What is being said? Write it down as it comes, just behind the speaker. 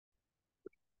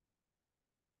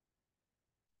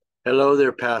Hello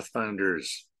there,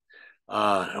 Pathfinders.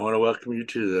 I want to welcome you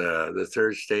to the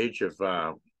third stage of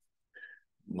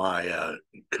my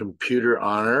computer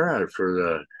honor for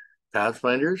the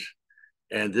Pathfinders.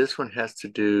 And this one has to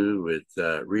do with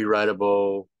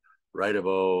rewritable,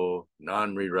 writable,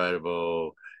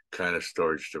 non-rewritable kind of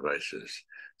storage devices.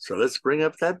 So let's bring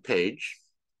up that page.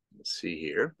 Let's see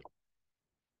here.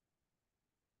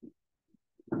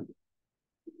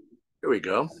 Here we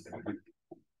go.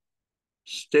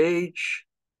 Stage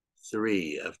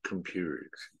 3 of computers.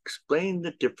 Explain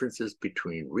the differences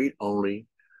between read-only,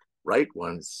 write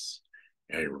once,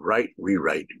 and write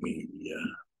rewrite media.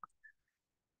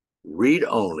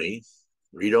 Read-only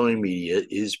media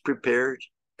is prepared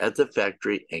at the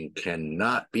factory and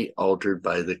cannot be altered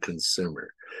by the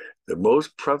consumer. The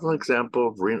most prevalent example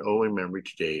of read-only memory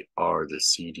today are the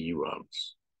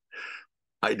CD-ROMs.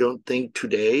 I don't think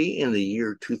today, in the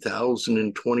year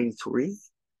 2023,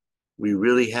 we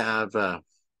really have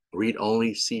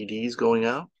read-only CDs going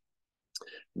out.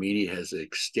 Media has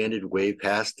extended way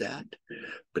past that.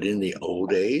 But in the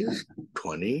old days,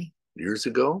 20 years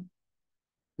ago,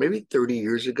 maybe 30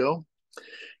 years ago,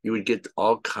 you would get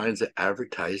all kinds of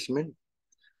advertisement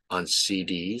on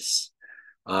CDs.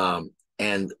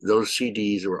 And those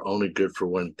CDs were only good for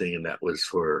one thing, and that was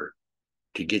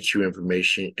to get you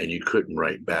information, and you couldn't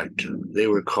write back to them. They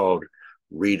were called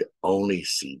read-only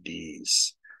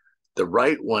CDs. The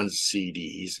write one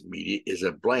CDs media is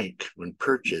a blank when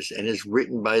purchased and is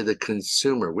written by the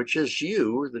consumer, which is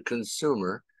you, the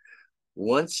consumer.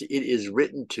 Once it is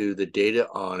written to, the data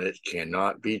on it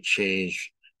cannot be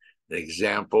changed. An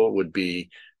example would be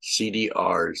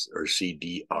CDRs or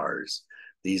CDRs.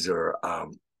 These are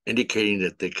indicating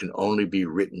that they can only be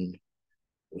written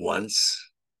once,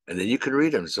 and then you can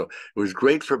read them. So it was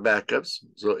great for backups.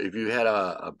 So if you had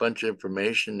a bunch of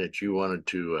information that you wanted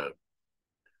to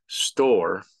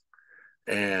store,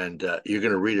 and you're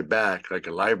going to read it back like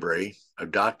a library of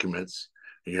documents,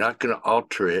 and you're not going to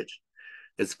alter it,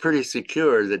 it's pretty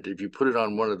secure that if you put it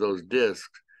on one of those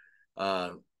disks, you're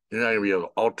not going to be able to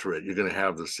alter it. You're going to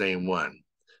have the same one.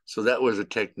 So that was a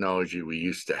technology we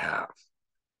used to have.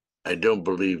 I don't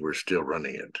believe we're still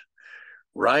running it.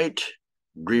 Write,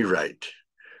 rewrite.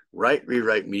 Write,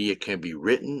 rewrite media can be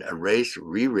written, erased,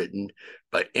 rewritten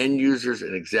by end users.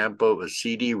 An example of a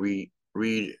CD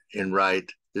read and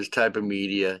write. This type of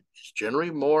media is generally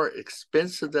more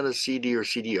expensive than a CD or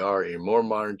CDR. In more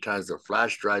modern times, the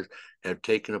flash drives have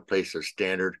taken the place of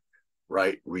standard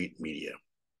write-read media.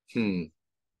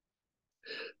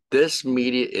 This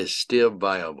media is still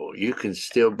viable. You can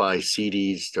still buy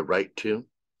CDs to write to.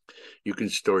 You can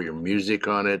store your music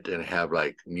on it and have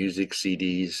like music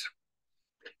CDs.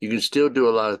 You can still do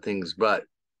a lot of things, but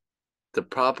the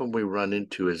problem we run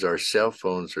into is our cell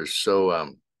phones are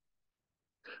so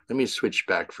let me switch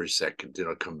back for a second, then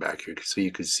I'll come back here so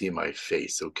you can see my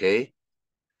face, okay?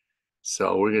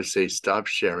 So we're going to say stop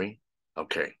sharing.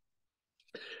 Okay.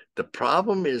 The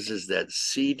problem is that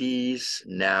CDs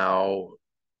now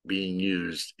being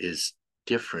used is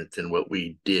different than what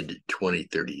we did 20,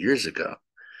 30 years ago.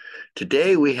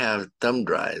 Today we have thumb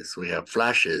drives, we have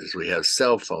flashes, we have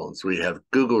cell phones, we have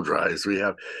Google Drives, we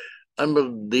have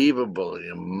unbelievable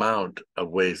amount of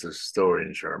ways of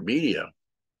storing our media.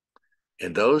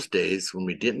 In those days, when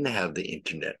we didn't have the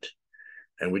internet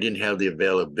and we didn't have the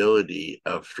availability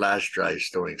of flash drives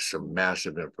storing some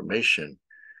massive information,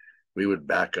 we would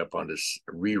back up onto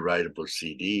rewritable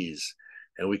CDs,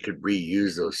 and we could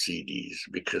reuse those CDs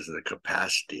because of the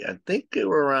capacity. I think they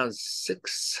were around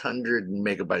 600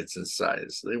 megabytes in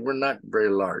size. They were not very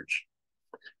large.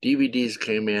 DVDs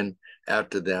came in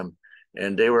after them,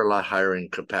 and they were a lot higher in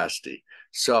capacity.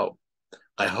 So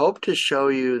I hope to show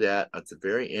you that at the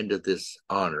very end of this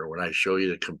honor, when I show you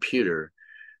the computer,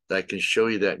 that I can show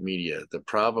you that media. The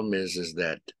problem is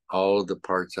that all the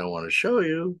parts I want to show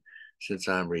you, since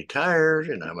I'm retired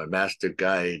and I'm a master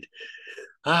guide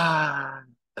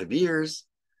of years,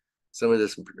 some of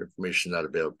this information is not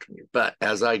available to me. But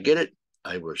as I get it,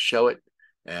 I will show it,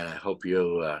 and I hope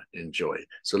you'll enjoy it.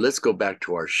 So let's go back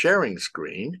to our sharing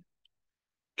screen,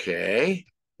 okay,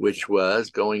 which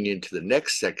was going into the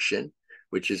next section,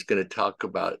 which is going to talk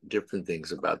about different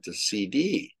things about the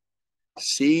CD.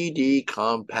 CD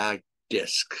compact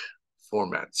disc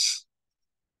formats.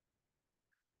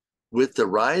 With the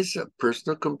rise of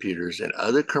personal computers and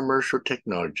other commercial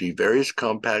technology, various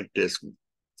compact disc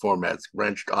formats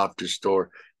branched off to store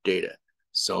data.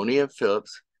 Sony and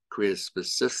Philips created a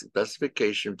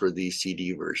specification for these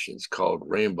CD versions called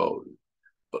Rainbow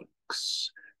books.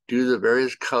 Due to the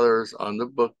various colors on the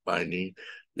book binding,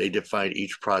 they defined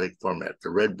each product format. The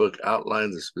red book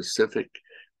outlined the specific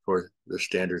for the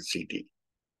standard CD.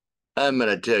 I'm going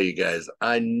to tell you guys,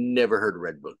 I never heard of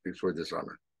Redbook before this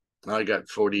honor. I got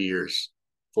 40 years,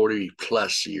 40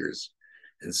 plus years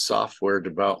in software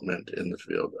development in the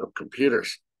field of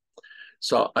computers.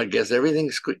 So I guess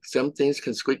some things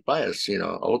can squeak by us,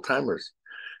 old timers.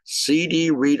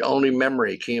 CD read only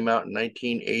memory came out in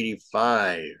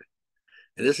 1985.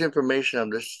 And this information I'm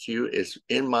listing to you is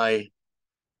in my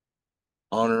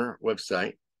honor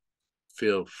website.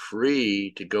 Feel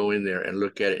free to go in there and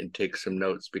look at it and take some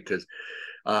notes because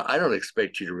I don't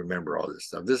expect you to remember all this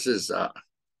stuff. This is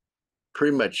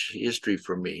pretty much history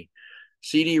for me.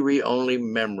 CD read only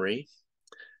memory,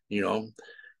 you know,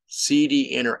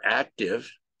 CD interactive,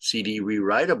 CD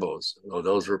rewritables. Oh,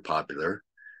 those were popular.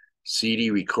 CD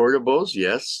recordables,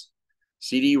 yes.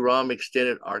 CD-ROM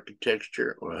extended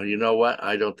architecture. Well, you know what?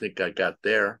 I don't think I got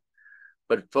there.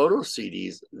 But photo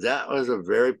CDs, that was a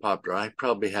very popular. I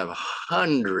probably have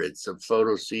hundreds of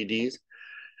photo CDs.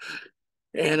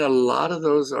 And a lot of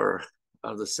those are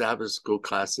the Sabbath school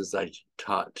classes I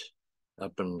taught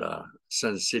up in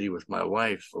Sun City with my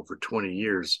wife over 20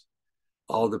 years.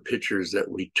 All the pictures that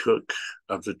we took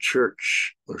of the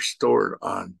church were stored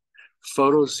on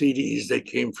photo CDs that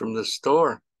came from the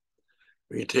store.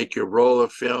 You take your roll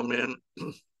of film in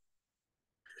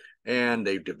and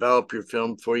they develop your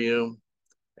film for you,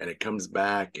 and it comes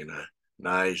back in a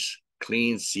nice,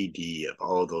 clean CD of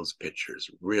all those pictures.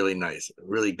 Really nice,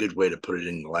 really good way to put it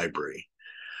in the library.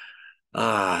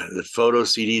 The photo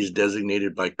CD is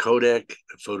designated by Kodak.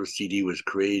 The photo CD was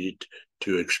created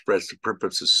to express the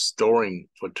purpose of storing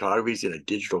photographies in a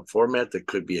digital format that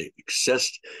could be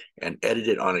accessed and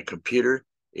edited on a computer.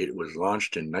 It was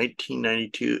launched in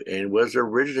 1992 and was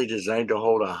originally designed to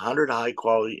hold 100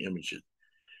 high-quality images.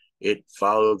 It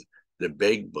followed the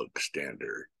Big Book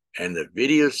standard. And the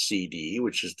video CD,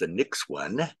 which is the next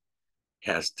one,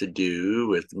 has to do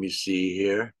with, let me see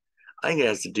here. I think it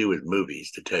has to do with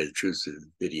movies, to tell you the truth of the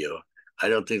video. I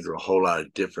don't think there's a whole lot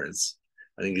of difference.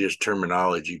 I think there's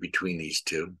terminology between these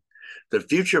two. The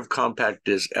future of compact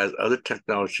disc, as other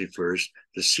technology first,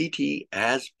 the CT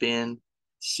has been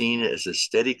seen as a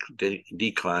steady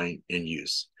decline in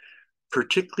use,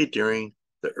 particularly during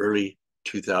the early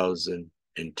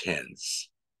 2010s.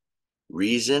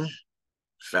 Reason?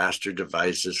 Faster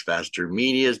devices, faster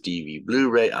medias, DV,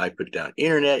 Blu-ray, I put down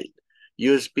internet,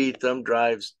 USB thumb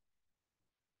drives,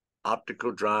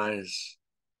 optical drives,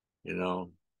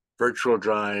 virtual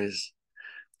drives.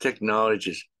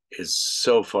 Technology is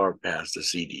so far past the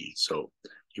CD. So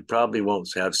you probably won't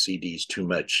have CDs too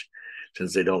much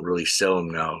since they don't really sell them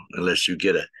now unless you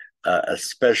get a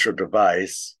special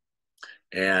device.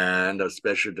 And a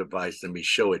special device, let me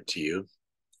show it to you.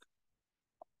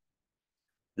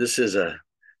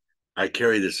 I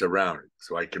carry this around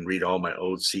so I can read all my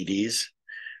old CDs,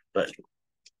 but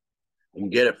you can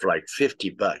get it for like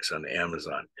 $50 on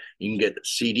Amazon. You can get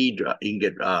CD, you can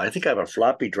get, I think I have a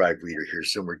floppy drive reader here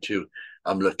somewhere too,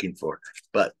 I'm looking for.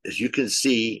 But as you can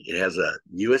see, it has a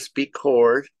USB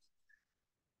cord.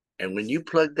 And when you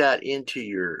plug that into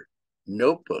your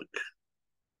notebook,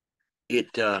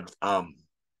 it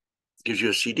gives you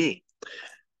a CD.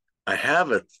 I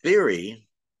have a theory,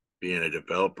 being a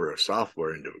developer of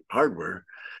software and hardware,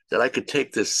 that I could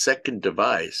take this second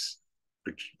device,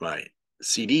 which my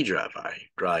CD drive,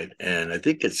 and I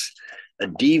think it's a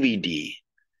DVD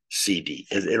CD.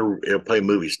 It'll play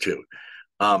movies too,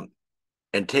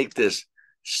 and take this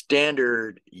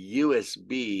standard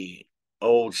USB,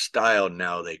 old style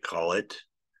now they call it,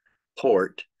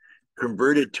 port,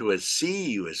 convert it to a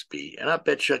C USB, and I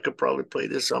bet you I could probably play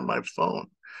this on my phone.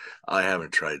 I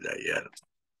haven't tried that yet.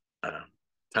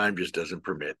 Time just doesn't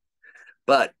permit.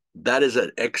 But that is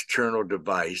an external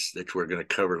device that we're going to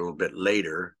cover a little bit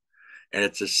later. And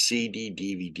it's a CD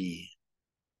DVD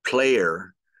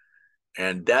player.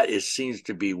 And that seems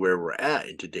to be where we're at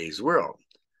in today's world.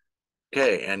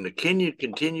 Okay, and can you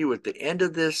continue with the end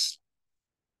of this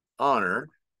honor?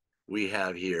 We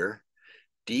have here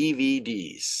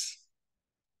DVDs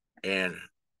and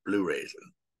Blu-rays.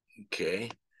 Okay,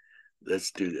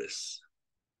 let's do this.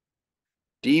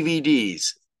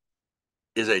 DVDs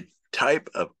is a type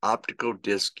of optical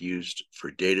disc used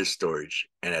for data storage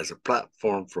and as a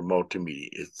platform for multimedia.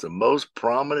 It's the most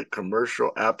prominent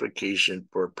commercial application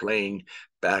for playing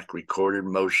back recorded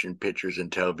motion pictures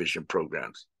and television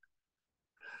programs.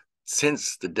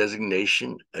 Since the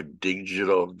designation of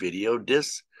digital video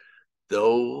discs,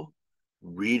 though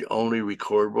read-only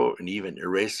recordable and even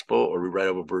erasable or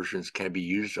rewritable versions can be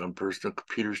used on personal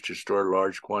computers to store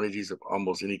large quantities of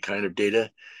almost any kind of data,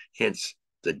 hence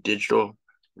the digital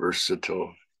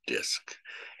versatile disc.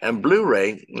 And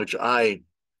Blu-ray, which I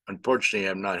unfortunately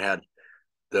have not had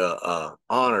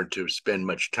honor to spend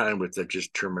much time with that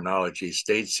just terminology. It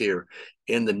states here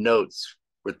in the notes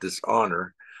with this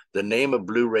honor, the name of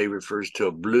Blu-ray refers to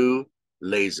a blue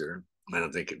laser. I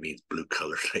don't think it means blue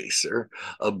color laser.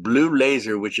 A blue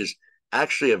laser, which is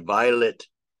actually a violet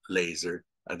laser.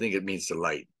 I think it means the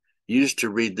light used to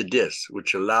read the disc,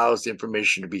 which allows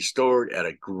information to be stored at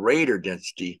a greater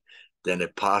density than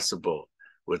if possible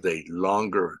with a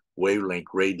longer wavelength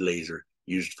ray laser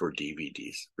used for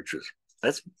DVDs, which was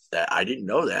I didn't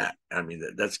know that. I mean,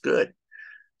 that's good.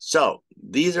 So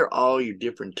these are all your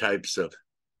different types of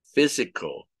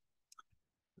physical.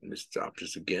 Let me stop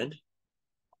this again.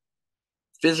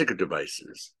 Physical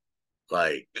devices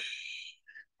like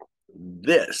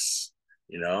this,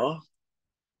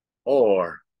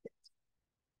 or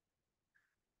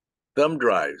thumb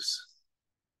drives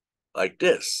like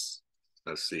this.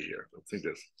 Let's see here. I think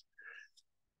this.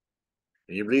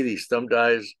 Can you believe these thumb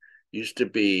drives used to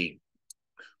be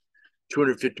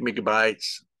 250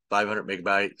 megabytes, 500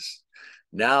 megabytes?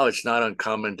 Now it's not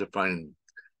uncommon to find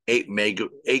 8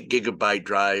 gigabyte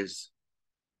drives,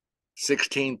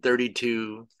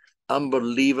 1632.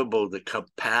 Unbelievable the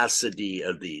capacity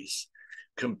of these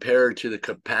compared to the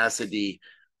capacity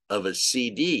of a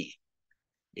CD.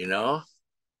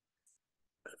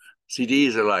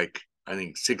 CDs are like, I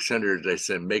think 600, I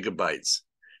said, megabytes,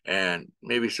 and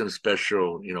maybe some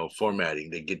special, formatting.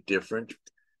 They get different,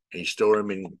 and you store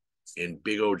them in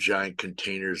big old giant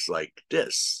containers like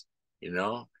this.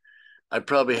 I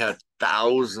probably had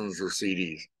thousands of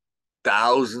CDs,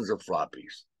 thousands of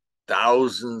floppies,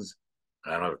 thousands.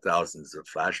 I don't know, thousands of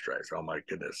flash drives. Oh my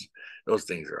goodness, those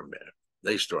things are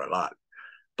they store a lot.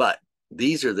 But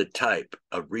these are the type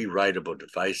of rewritable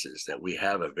devices that we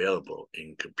have available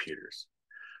in computers.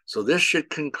 So this should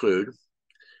conclude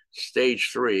stage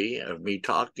 3 of me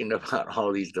talking about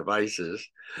all these devices,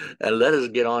 and let us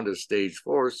get on to stage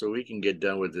 4 so we can get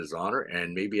done with this honor,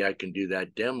 and maybe I can do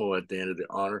that demo at the end of the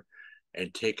honor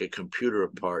and take a computer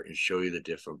apart and show you the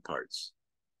different parts.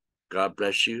 God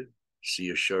bless you. See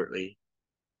you shortly.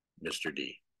 Mr.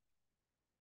 D.